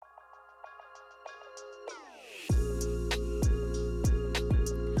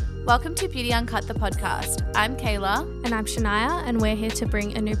Welcome to Beauty Uncut, the podcast. I'm Kayla. And I'm Shania, and we're here to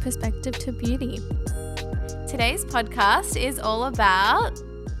bring a new perspective to beauty. Today's podcast is all about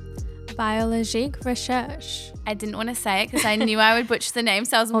Biologique Recherche. I didn't want to say it because I knew I would butcher the name,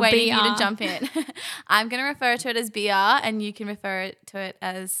 so I was waiting for you to jump in. I'm going to refer to it as BR, and you can refer to it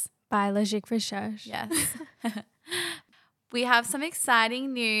as Biologique Recherche. Yes. We have some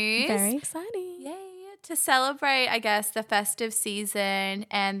exciting news. Very exciting. Yay. To celebrate, I guess, the festive season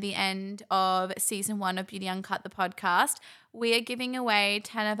and the end of season 1 of Beauty Uncut, the podcast, we are giving away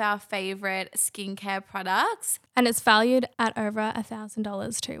 10 of our favorite skincare products. And it's valued at over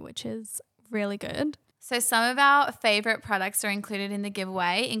 $1,000 too, which is really good. So some of our favorite products are included in the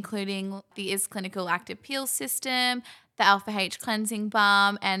giveaway, including the Is Clinical Active Peel System, the Alpha H Cleansing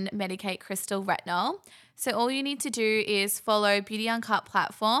Balm, and Medicate Crystal Retinol. So all you need to do is follow Beauty Uncut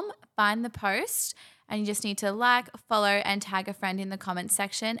platform, find the post, and you just need to like, follow, and tag a friend in the comments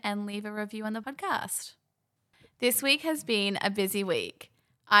section and leave a review on the podcast. This week has been a busy week.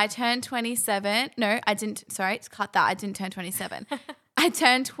 I turned 27. No, I didn't. Sorry, cut that. I didn't turn 27. I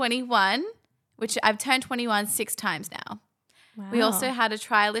turned 21, which I've turned 21 6 times now. Wow. We also had a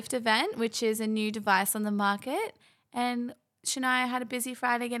TriLift event, which is a new device on the market. And Shania had a busy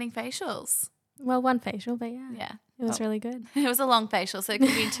Friday getting facials. Well, one facial, but yeah. It was really good. It was a long facial, so it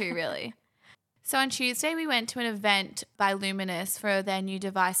could be 2 really. So on Tuesday, we went to an event by Luminous for their new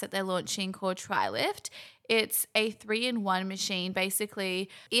device that they're launching called TriLift. It's a 3-in-1 machine, basically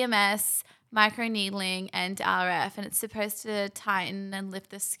EMS, microneedling, and RF, and it's supposed to tighten and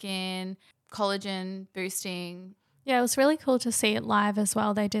lift the skin, collagen boosting. Yeah, it was really cool to see it live as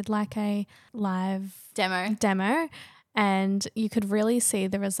well. They did like a live demo and you could really see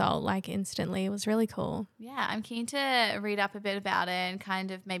the result like instantly. It was really cool. Yeah, I'm keen to read up a bit about it and kind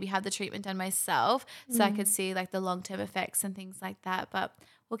of maybe have the treatment done myself so I could see like the long-term effects and things like that. But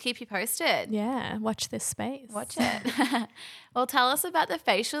we'll keep you posted. Yeah, watch this space. Watch it. Well, tell us about the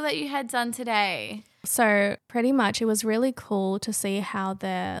facial that you had done today. So pretty much it was really cool to see how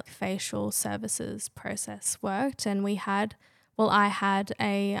the facial services process worked. And I had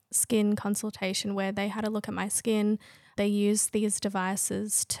a skin consultation where they had a look at my skin. They used these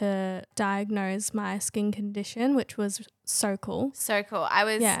devices to diagnose my skin condition, which was so cool. So cool.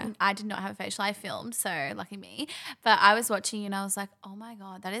 I did not have a facial. I filmed, so lucky me. But I was watching you and I was like, oh my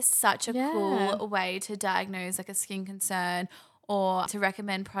God, that is such a cool way to diagnose like a skin concern or to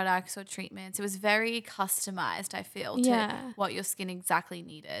recommend products or treatments. It was very customized, I feel, to what your skin exactly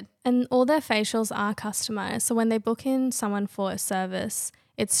needed. And all their facials are customized. So when they book in someone for a service,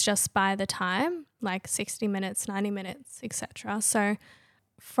 it's just by the time, like 60 minutes, 90 minutes, etc. So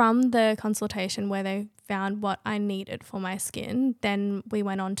from the consultation where they found what I needed for my skin, then we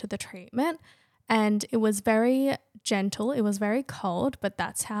went on to the treatment. And it was very gentle. It was very cold, but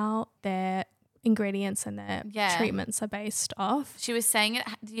that's how their ingredients and their treatments are based off. She was saying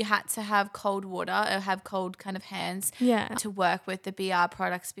you had to have cold water or have cold kind of hands to work with the BR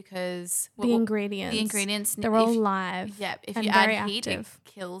products because the ingredients they're all live. Yeah, if you add heat, it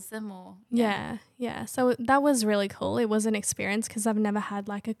kills them or yeah. So that was really cool. It was an experience because I've never had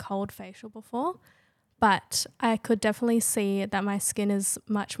like a cold facial before. But I could definitely see that my skin is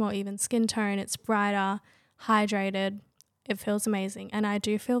much more even skin tone. It's brighter, hydrated. It feels amazing. And I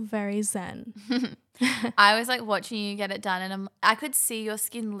do feel very zen. I was like watching you get it done and I could see your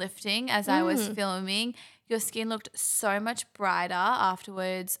skin lifting as I was filming. Your skin looked so much brighter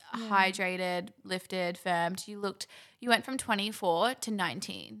afterwards, hydrated, lifted, firmed. You went from 24 to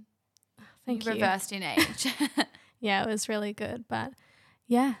 19. Thank you. Reversed in age. Yeah, it was really good. But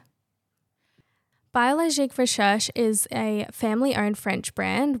yeah. Biologique Recherche is a family-owned French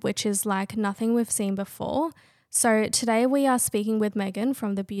brand, which is like nothing we've seen before. So today we are speaking with Megan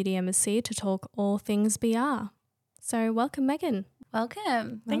from the Beauty Embassy to talk all things BR. So welcome, Megan.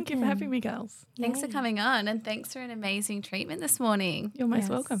 Welcome. Thank you for having me, girls. Thanks for coming on and thanks for an amazing treatment this morning. You're most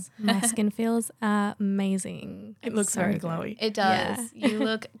welcome. My skin feels amazing. It looks very glowy. It does. Yeah. You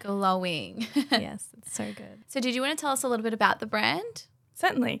look glowing. Yes, it's so good. So did you want to tell us a little bit about the brand?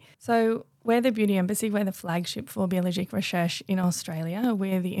 Certainly. So we're the Beauty Embassy. We're the flagship for Biologique Recherche in Australia.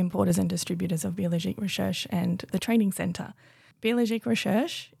 We're the importers and distributors of Biologique Recherche and the training centre. Biologique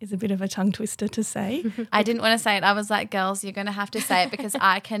Recherche is a bit of a tongue twister to say. I didn't want to say it. I was like, girls, you're going to have to say it because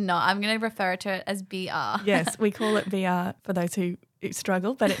I cannot. I'm going to refer to it as BR. Yes, we call it BR for those who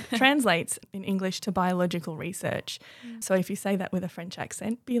struggle, but it translates in English to biological research. So if you say that with a French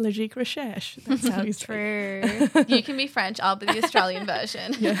accent, Biologique Recherche, that's how you True. You can be French, I'll be the Australian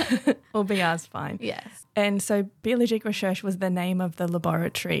version. Yeah. Or BR's fine. Yes. And so Biologique Recherche was the name of the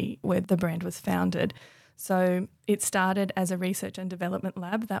laboratory where the brand was founded. So it started as a research and development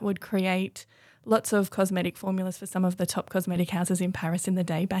lab that would create lots of cosmetic formulas for some of the top cosmetic houses in Paris in the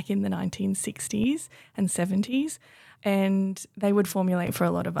day, back in the 1960s and 70s. And they would formulate for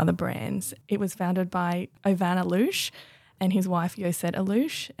a lot of other brands. It was founded by Ovan Alouche and his wife Yosette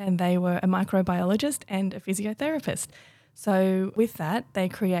Alouche, and they were a microbiologist and a physiotherapist. So with that, they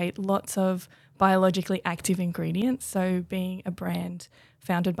create lots of biologically active ingredients. So being a brand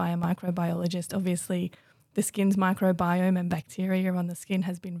founded by a microbiologist, obviously the skin's microbiome and bacteria on the skin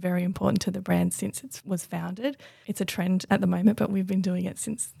has been very important to the brand since it was founded. It's a trend at the moment, but we've been doing it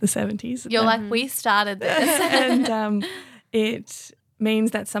since the 70s. You're like, we started this. And it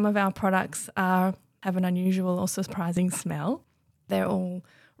means that some of our products have an unusual or surprising smell. They're all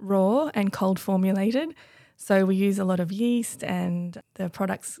raw and cold formulated. So we use a lot of yeast, and the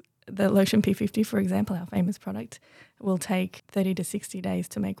products, the lotion P50, for example, our famous product, will take 30 to 60 days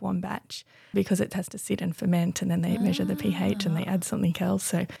to make one batch because it has to sit and ferment, and then they measure the pH and they add something else.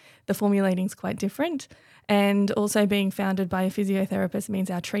 So the formulating is quite different. And also being founded by a physiotherapist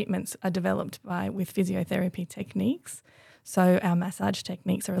means our treatments are developed with physiotherapy techniques. So our massage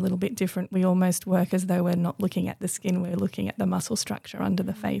techniques are a little bit different. We almost work as though we're not looking at the skin, we're looking at the muscle structure under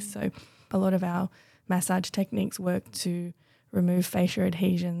the face. So a lot of our massage techniques work to remove fascia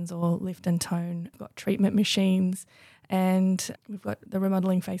adhesions or lift and tone. We've got treatment machines, and we've got the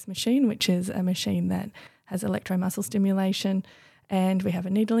remodeling face machine, which is a machine that has electromuscle stimulation, and we have a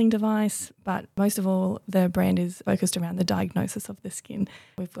needling device. But most of all, the brand is focused around the diagnosis of the skin.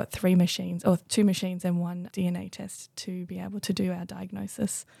 We've got 2 machines and 1 DNA test to be able to do our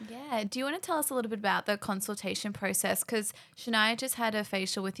diagnosis. Yeah. Do you want to tell us a little bit about the consultation process? Because Shania just had a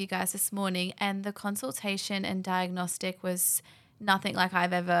facial with you guys this morning, and the consultation and diagnostic was nothing like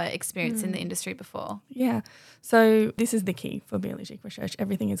I've ever experienced in the industry before. Yeah. So this is the key for Biologique Recherche.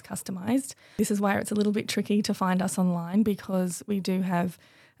 Everything is customised. This is where it's a little bit tricky to find us online because we do have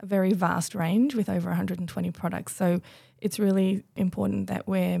a very vast range with over 120 products. So it's really important that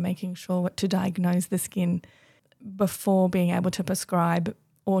we're making sure to diagnose the skin before being able to prescribe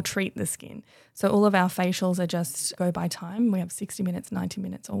or treat the skin. So all of our facials are just go by time. We have 60 minutes, 90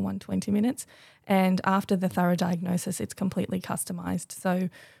 minutes or 120 minutes. And after the thorough diagnosis, it's completely customised. So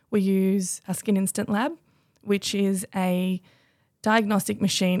we use a Skin Instant Lab, which is a diagnostic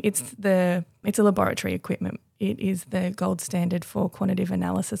machine. It's a laboratory equipment. It is the gold standard for quantitative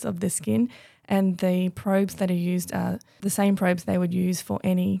analysis of the skin. And the probes that are used are the same probes they would use for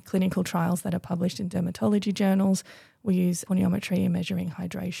any clinical trials that are published in dermatology journals. We use goniometry in measuring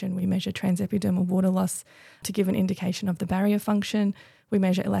hydration. We measure transepidermal water loss to give an indication of the barrier function. We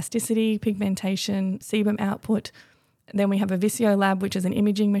measure elasticity, pigmentation, sebum output. Then we have a Visio lab, which is an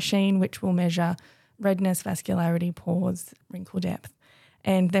imaging machine which will measure redness, vascularity, pores, wrinkle depth.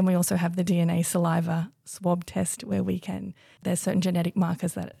 And then we also have the DNA saliva swab test where there's certain genetic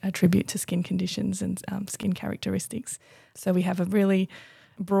markers that attribute to skin conditions and skin characteristics. So we have a really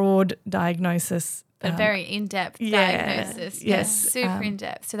broad diagnosis. A very in-depth diagnosis. Yes. Super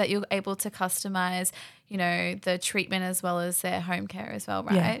in-depth, so that you're able to customise, the treatment as well as their home care as well,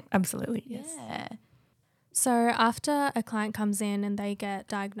 right? Yeah, absolutely, yes. Yeah. So after a client comes in and they get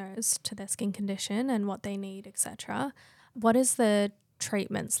diagnosed to their skin condition and what they need, etc., what is the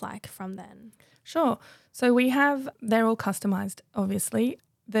treatments like from then? Sure. So they're all customised, obviously.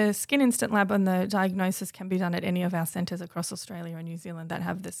 The Skin Instant Lab and the diagnosis can be done at any of our centres across Australia and New Zealand that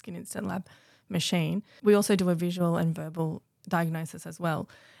have the Skin Instant Lab machine. We also do a visual and verbal diagnosis as well.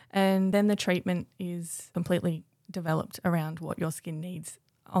 And then the treatment is completely developed around what your skin needs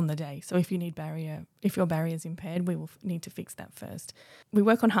on the day. So if your barrier is impaired, we will need to fix that first. We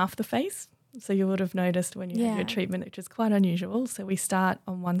work on half the face. So you would have noticed when you have your treatment, which is quite unusual. So we start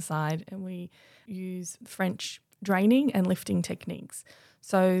on one side and we use French draining and lifting techniques.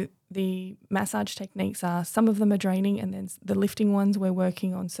 So the massage techniques some of them are draining, and then the lifting ones we're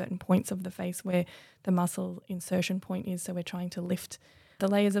working on certain points of the face where the muscle insertion point is. So we're trying to lift the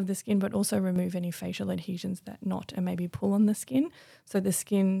layers of the skin but also remove any facial adhesions that knot and maybe pull on the skin. So the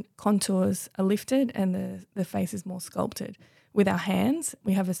skin contours are lifted and the face is more sculpted. With our hands,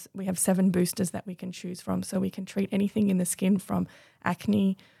 we have 7 boosters that we can choose from, so we can treat anything in the skin from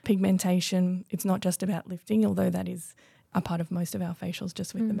acne, pigmentation. It's not just about lifting, although that is a part of most of our facials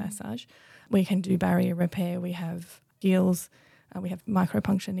just with the massage. We can do barrier repair. We have heels. We have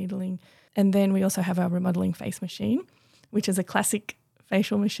micropuncture needling. And then we also have our remodeling face machine, which is a classic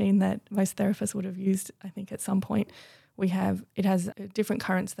facial machine that most therapists would have used, I think, at some point. It has different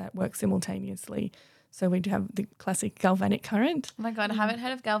currents that work simultaneously. So we do have the classic galvanic current. Oh my God, I haven't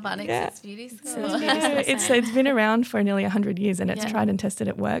heard of galvanic since beauty school. It's been around for nearly 100 years and it's Yeah. tried and tested.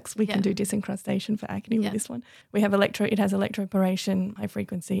 It works. We can do disincrustation for acne with this one. We have it has electroporation, high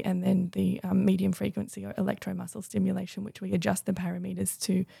frequency, and then the medium frequency or electromuscle stimulation, which we adjust the parameters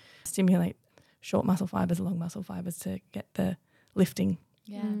to stimulate short muscle fibers, long muscle fibers to get the lifting,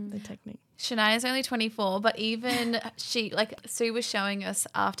 the technique. Shania is only 24, but even Sue was showing us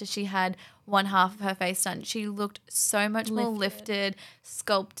after she had one half of her face done, she looked so much more lifted,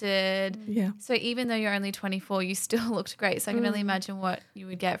 sculpted. Yeah. So even though you're only 24, you still looked great. So I can only imagine what you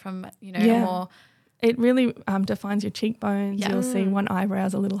would get from, more. It really defines your cheekbones. Yeah. You'll see one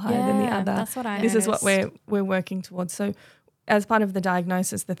eyebrow's a little higher than the other. That's what I This is what noticed. we're working towards. So as part of the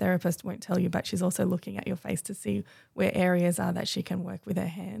diagnosis, the therapist won't tell you, but she's also looking at your face to see where areas are that she can work with her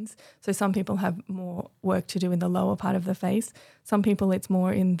hands. So some people have more work to do in the lower part of the face. Some people it's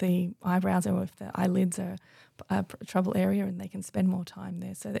more in the eyebrows or if the eyelids are a trouble area and they can spend more time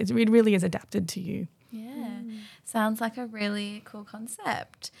there. So it really is adapted to you. Yeah. Sounds like a really cool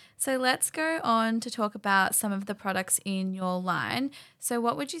concept. So let's go on to talk about some of the products in your line. So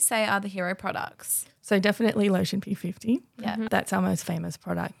what would you say are the hero products? So definitely Lotion P50. Yeah. That's our most famous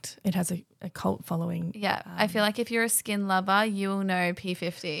product. It has a cult following. Yeah. I feel like if you're a skin lover, you will know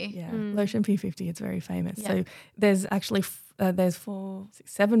P50. Yeah, Lotion P50, it's very famous. Yeah. So there's actually there's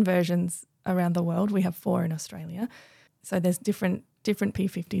 7 versions around the world. We have 4 in Australia. So there's different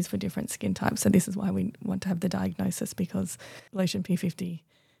P50s for different skin types. So this is why we want to have the diagnosis, because Lotion P50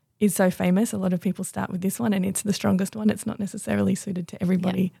 is so famous. A lot of people start with this one and it's the strongest one. It's not necessarily suited to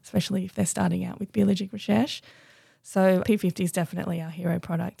everybody, especially if they're starting out with Biologique Recherche. So P50 is definitely our hero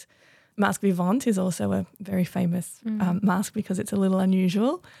product. Masque Vivant is also a very famous mask because it's a little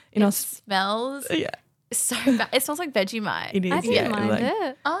unusual. It smells Yeah. so bad. It smells like Vegemite. It is. I didn't mind like-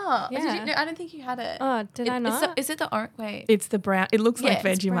 it. Oh, Yeah. no, I don't think you had it. Oh, did I not? Is it the orange? Wait. It's the brown. It looks like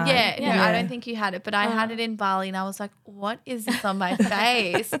it's Vegemite. Yeah, no, Yeah. I don't think you had it, but I had it in Bali and I was like, what is this on my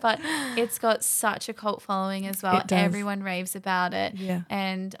face? But it's got such a cult following as well. It does. Everyone raves about it. Yeah.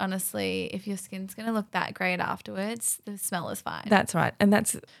 And honestly, if your skin's going to look that great afterwards, the smell is fine. That's right. And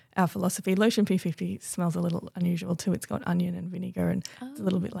that's our philosophy. Lotion P50 smells a little unusual too. It's got onion and vinegar and it's a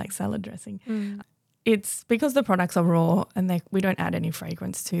little bit like salad dressing. It's because the products are raw and we don't add any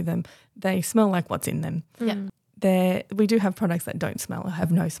fragrance to them. They smell like what's in them. Yeah. We do have products that don't smell or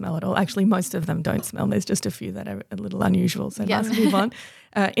have no smell at all. Actually, most of them don't smell. There's just a few that are a little unusual. So let's move on.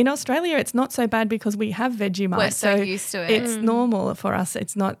 In Australia, it's not so bad because we have Vegemite. We're so used to it. It's normal for us.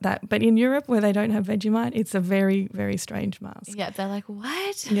 It's not that. But in Europe, where they don't have Vegemite, it's a very, very strange mask. Yeah, they're like,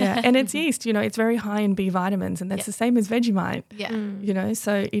 what? Yeah, and it's yeast. It's very high in B vitamins, and that's the same as Vegemite. Yeah.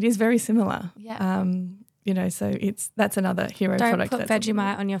 So it is very similar. Yeah. So that's another hero Don't product. put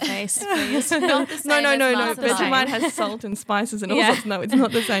Vegemite on your face, please. Not the same No. as Master Vegemite Science. has salt and spices and all sorts. No, it's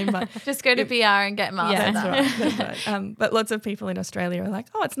not the same. But Just go to BR and get Master. that's right. But lots of people in Australia are like,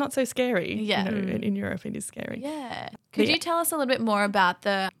 oh, it's not so scary. Yeah. In Europe, it is scary. Yeah. Could you tell us a little bit more about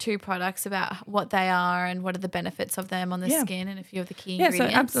the 2 products, about what they are and what are the benefits of them on the skin and a few of the key ingredients? Yeah,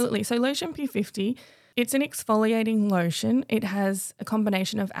 so absolutely. So Lotion P50, it's an exfoliating lotion. It has a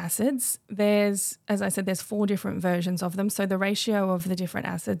combination of acids. As I said, there's 4 different versions of them. So the ratio of the different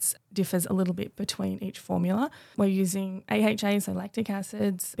acids differs a little bit between each formula. We're using AHAs, so lactic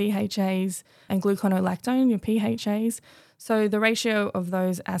acids, BHAs, and gluconolactone, your PHAs. So the ratio of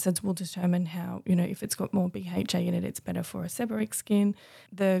those acids will determine how, if it's got more BHA in it, it's better for a seborrheic skin.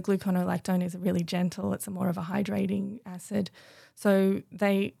 The gluconolactone is really gentle. It's more of a hydrating acid. So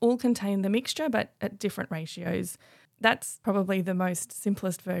they all contain the mixture, but at different ratios. That's probably the most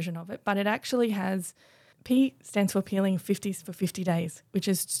simplest version of it, but it actually has P stands for peeling 50 for 50 days, which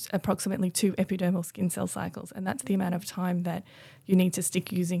is approximately 2 epidermal skin cell cycles. And that's the amount of time that you need to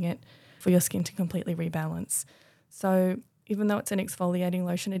stick using it for your skin to completely rebalance. So even though it's an exfoliating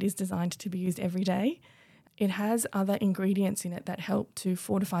lotion, it is designed to be used every day. It has other ingredients in it that help to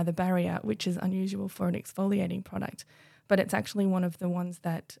fortify the barrier, which is unusual for an exfoliating product. But it's actually one of the ones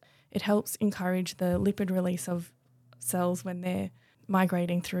that it helps encourage the lipid release of cells when they're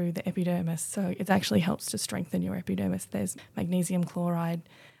migrating through the epidermis. So it actually helps to strengthen your epidermis. There's magnesium chloride,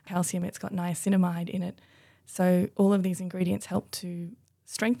 calcium, it's got niacinamide in it. So all of these ingredients help to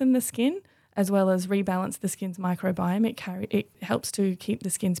strengthen the skin as well as rebalance the skin's microbiome. It helps to keep the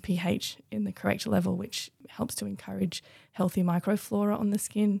skin's pH in the correct level, which helps to encourage healthy microflora on the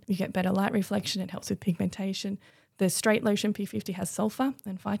skin. You get better light reflection. It helps with pigmentation. The straight Lotion P50 has sulfur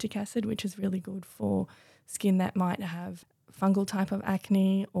and phytic acid, which is really good for skin that might have fungal type of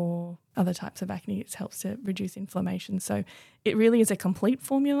acne or other types of acne. It helps to reduce inflammation. So it really is a complete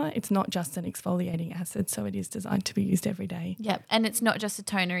formula. It's not just an exfoliating acid, so it is designed to be used every day. Yep. And it's not just a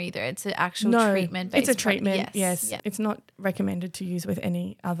toner either. It's an actual treatment. It's a treatment, yes. Yep. It's not recommended to use with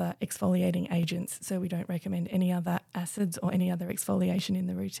any other exfoliating agents, so we don't recommend any other acids or any other exfoliation in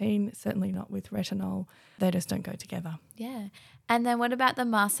the routine, certainly not with retinol. They just don't go together. Yeah. And then what about the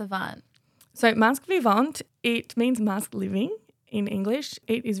Masque Vivant? So Masque Vivant, it means mask living in English.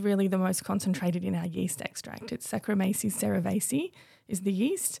 It is really the most concentrated in our yeast extract. It's Saccharomyces cerevisiae is the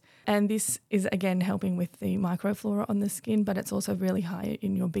yeast. And this is, again, helping with the microflora on the skin, but it's also really high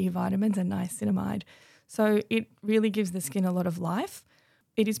in your B vitamins and niacinamide. So it really gives the skin a lot of life.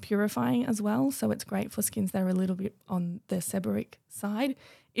 It is purifying as well, so it's great for skins that are a little bit on the seborrheic side.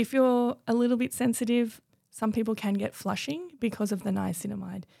 If you're a little bit sensitive, some people can get flushing because of the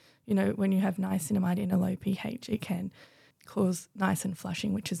niacinamide. You know, when you have niacinamide in a low pH, it can cause niacin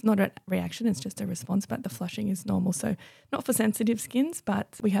flushing, which is not a reaction, it's just a response, but the flushing is normal. So not for sensitive skins,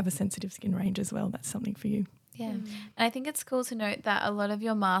 but we have a sensitive skin range as well. That's something for you. Yeah. And I think it's cool to note that a lot of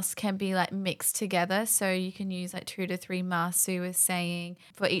your masks can be like mixed together. So you can use like 2 to 3 masks, Sue was saying,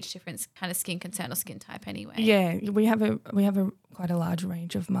 for each different kind of skin concern or skin type anyway. Yeah, we have a quite a large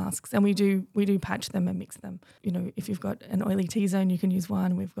range of masks, and we do patch them and mix them. You know, if you've got an oily T-zone, you can use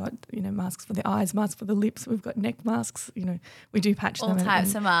one. We've got, you know, masks for the eyes, masks for the lips. We've got neck masks. You know, we do patch them. All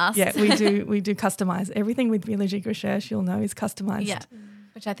types of masks. Yeah, we do customize everything with Biologique Recherche. You'll know is customized. Yeah,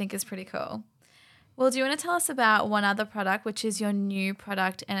 which I think is pretty cool. Well, do you want to tell us about one other product, which is your new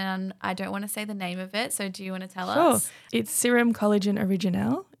product? And I don't want to say the name of it, so do you want to tell us? Sure. It's Serum Collagen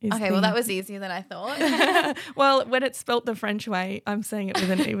Original. Well, that was easier than I thought. Well, when it's spelt the French way, I'm saying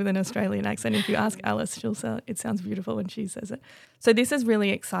it with an Australian accent. If you ask Alice, she'll say it sounds beautiful when she says it. So this is really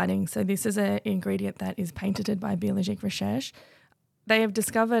exciting. So this is an ingredient that is patented by Biologique Recherche. They have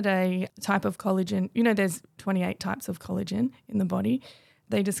discovered a type of collagen. You know, there's 28 types of collagen in the body.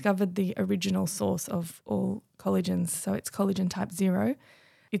 They discovered the original source of all collagens. So it's collagen type 0.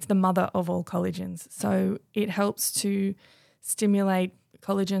 It's the mother of all collagens. So it helps to stimulate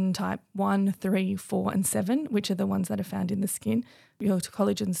collagen type 1, 3, 4 and 7, which are the ones that are found in the skin. Your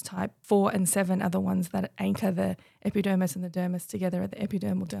collagens type 4 and 7 are the ones that anchor the epidermis and the dermis together at the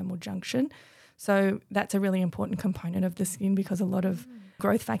epidermal-dermal junction. So that's a really important component of the skin because a lot of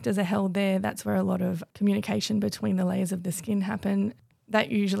growth factors are held there. That's where a lot of communication between the layers of the skin happen. That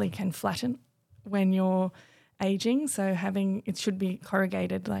usually can flatten when you're aging. So it should be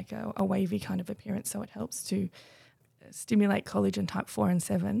corrugated, like a wavy kind of appearance. So it helps to stimulate collagen type 4 and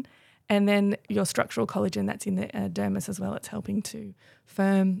 7. And then your structural collagen that's in the dermis as well. It's helping to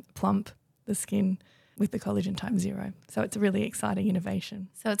firm, plump the skin with the collagen type 0. So it's a really exciting innovation.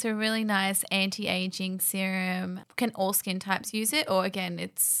 So it's a really nice anti-aging serum. Can all skin types use it? Or again,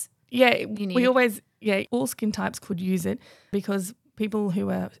 it's all skin types could use it because people who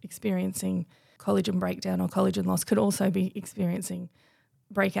are experiencing collagen breakdown or collagen loss could also be experiencing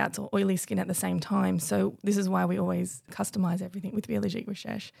breakouts or oily skin at the same time. So this is why we always customize everything with Biologique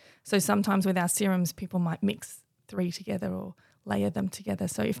Recherche. So sometimes with our serums, people might mix 3 together or layer them together.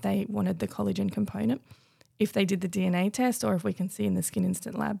 So if they wanted the collagen component, if they did the DNA test, or if we can see in the Skin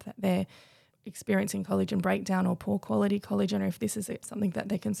Instant Lab that they're experiencing collagen breakdown or poor quality collagen, or if this is something that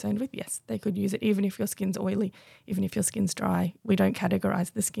they're concerned with, yes, they could use it even if your skin's oily, even if your skin's dry. We don't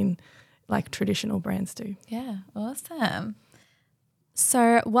categorize the skin like traditional brands do. Yeah, awesome.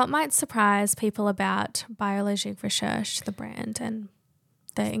 So what might surprise people about Biologique Recherche, the brand, and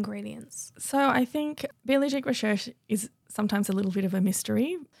the ingredients? So I think Biologique Recherche is sometimes a little bit of a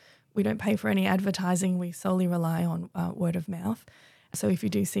mystery. We don't pay for any advertising. We solely rely on word of mouth. So if you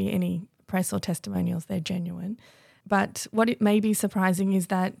do see any press or testimonials, they're genuine. But what it may be surprising is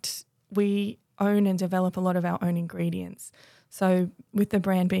that we own and develop a lot of our own ingredients. So with the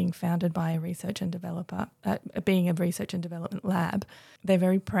brand being founded by a research and development lab, they're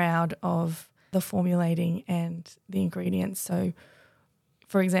very proud of the formulating and the ingredients. So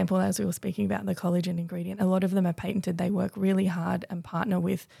for example, as we were speaking about the collagen ingredient, a lot of them are patented. They work really hard and partner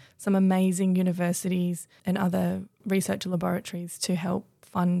with some amazing universities and other research laboratories to help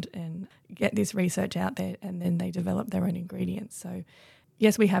fund and get this research out there, and then they develop their own ingredients. So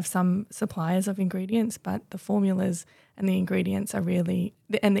yes, we have some suppliers of ingredients, but the formulas and the ingredients are really,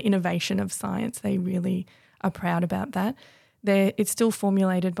 and the innovation of science, they really are proud about that. It's still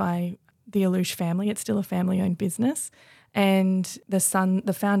formulated by the Alouche family. It's still a family-owned business. And the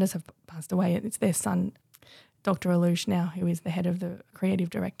founders have passed away. It's their son, Dr. Alouche now, who is the head of the creative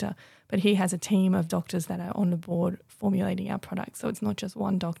director. But he has a team of doctors that are on the board formulating our products. So it's not just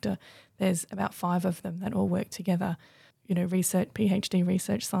one doctor. There's about 5 of them that all work together, research, PhD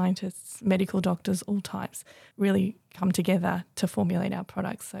research scientists, medical doctors, all types really come together to formulate our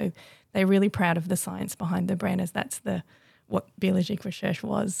products. So they're really proud of the science behind the brand, as that's what Biologique Recherche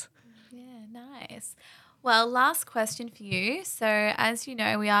was. Yeah, nice. Well, last question for you. So as you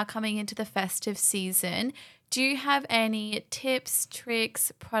know, we are coming into the festive season. Do you have any tips,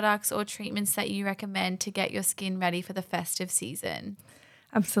 tricks, products or treatments that you recommend to get your skin ready for the festive season?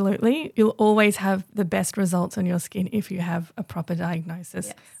 Absolutely. You'll always have the best results on your skin if you have a proper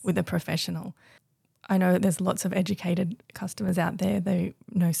diagnosis with a professional. I know there's lots of educated customers out there. They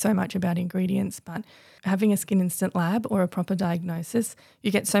know so much about ingredients, but having a skin instant lab or a proper diagnosis,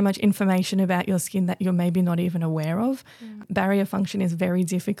 you get so much information about your skin that you're maybe not even aware of. Barrier function is very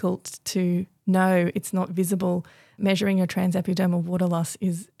difficult to know. It's not visible. Measuring your transepidermal water loss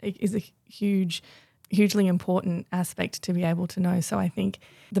is a hugely important aspect to be able to know. So I think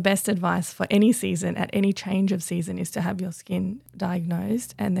the best advice for any season, at any change of season, is to have your skin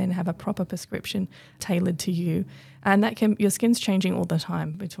diagnosed and then have a proper prescription tailored to you. And your skin's changing all the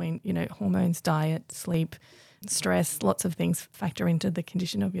time between, hormones, diet, sleep, stress, lots of things factor into the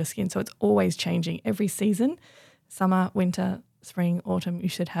condition of your skin. So it's always changing every season. Summer, winter, spring, autumn, you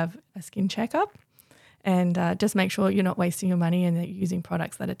should have a skin checkup. And just make sure you're not wasting your money and that you're using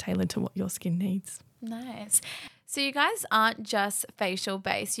products that are tailored to what your skin needs. Nice. So you guys aren't just facial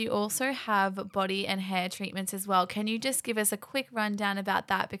based, you also have body and hair treatments as well. Can you just give us a quick rundown about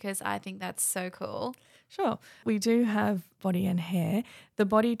that, because I think that's so cool? Sure. We do have body and hair. The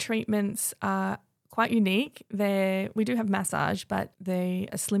body treatments are quite unique. We do have massage, but a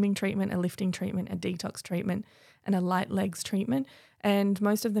slimming treatment, a lifting treatment, a detox treatment, and a light legs treatment. And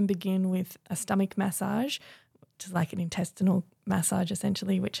most of them begin with a stomach massage, which is like an intestinal massage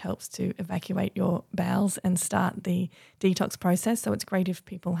essentially, which helps to evacuate your bowels and start the detox process. So it's great if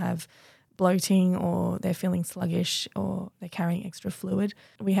people have bloating or they're feeling sluggish or they're carrying extra fluid.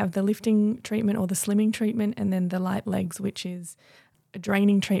 We have the lifting treatment or the slimming treatment, and then the light legs, which is a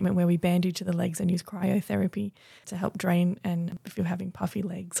draining treatment where we bandage the legs and use cryotherapy to help drain, and if you're having puffy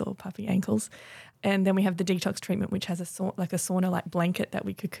legs or puffy ankles. And then we have the detox treatment, which has a sauna-like blanket that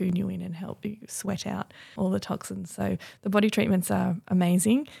we cocoon you in and help you sweat out all the toxins. So the body treatments are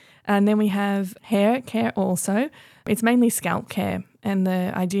amazing. And then we have hair care also. It's mainly scalp care. And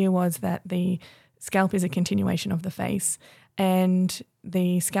the idea was that the scalp is a continuation of the face, and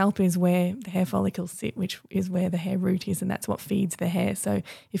the scalp is where the hair follicles sit, which is where the hair root is, and that's what feeds the hair. So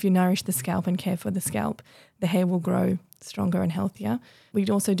if you nourish the scalp and care for the scalp, the hair will grow stronger and healthier. We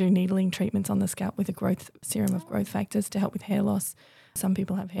also do needling treatments on the scalp with a serum of growth factors to help with hair loss. Some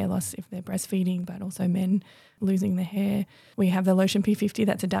people have hair loss if they're breastfeeding, but also men losing their hair. We have the lotion P50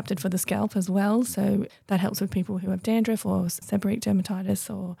 that's adapted for the scalp as well. So that helps with people who have dandruff or seborrheic dermatitis,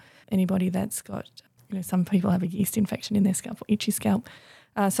 or anybody that's got, some people have a yeast infection in their scalp or itchy scalp.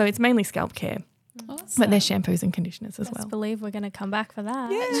 So it's mainly scalp care. Awesome. But there's shampoos and conditioners as well. Best believe we're going to come back for that.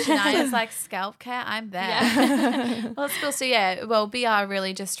 Yeah. Shania's like, scalp care, I'm there. Yeah. Well, it's cool. So BR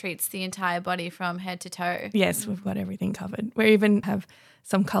really just treats the entire body from head to toe. Yes, we've got everything covered. We even have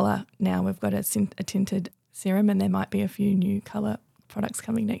some colour now. We've got a tinted serum, and there might be a few new colour products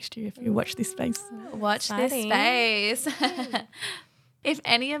coming next year if you watch this space. Watch Exciting. this space. If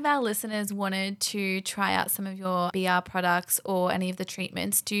any of our listeners wanted to try out some of your BR products or any of the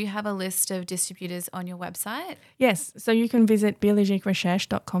treatments, do you have a list of distributors on your website? Yes, so you can visit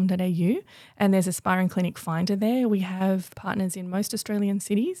biologiquerecherche.com.au, and there's a spa and clinic finder there. We have partners in most Australian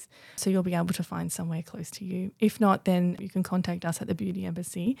cities, so you'll be able to find somewhere close to you. If not, then you can contact us at the Beauty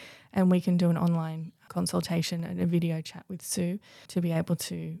Embassy, and we can do an online consultation and a video chat with Sue to be able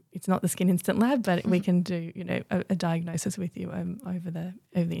to, it's not the Skin Instant Lab, but we can do, a diagnosis with you over the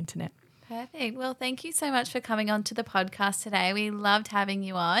internet. Perfect. Well, thank you so much for coming on to the podcast today. We loved having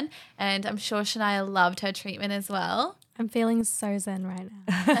you on, and I'm sure Shania loved her treatment as well. I'm feeling so zen right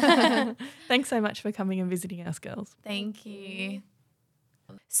now. Thanks so much for coming and visiting us, girls. Thank you.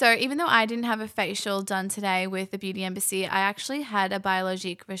 So even though I didn't have a facial done today with the Beauty Embassy, I actually had a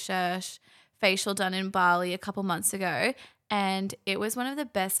Biologique Recherche facial done in Bali a couple months ago, and it was one of the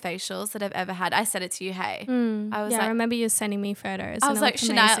best facials that I've ever had. I said it to you, hey. I remember you sending me photos. I was like,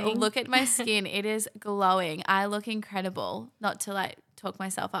 Shania, amazing. look at my skin. It is glowing. I look incredible. Not to talk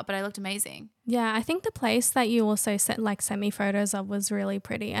myself up, but I looked amazing. Yeah, I think the place that you also sent me photos of was really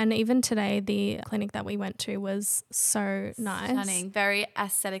pretty. And even today, the clinic that we went to was so nice. Stunning. Very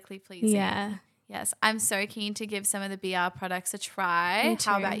aesthetically pleasing. Yeah. Yes, I'm so keen to give some of the BR products a try. Me too.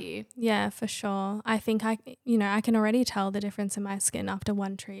 How about you? Yeah, for sure. I think I can already tell the difference in my skin after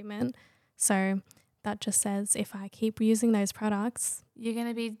one treatment. So that just says if I keep using those products, you're going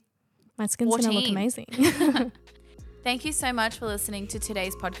to be my skin's going to look amazing. Thank you so much for listening to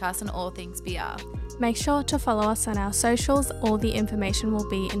today's podcast on all things BR. Make sure to follow us on our socials. All the information will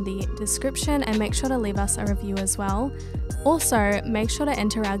be in the description, and make sure to leave us a review as well. Also, make sure to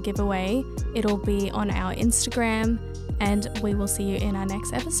enter our giveaway. It'll be on our Instagram, and we will see you in our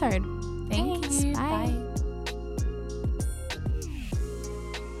next episode. Thanks.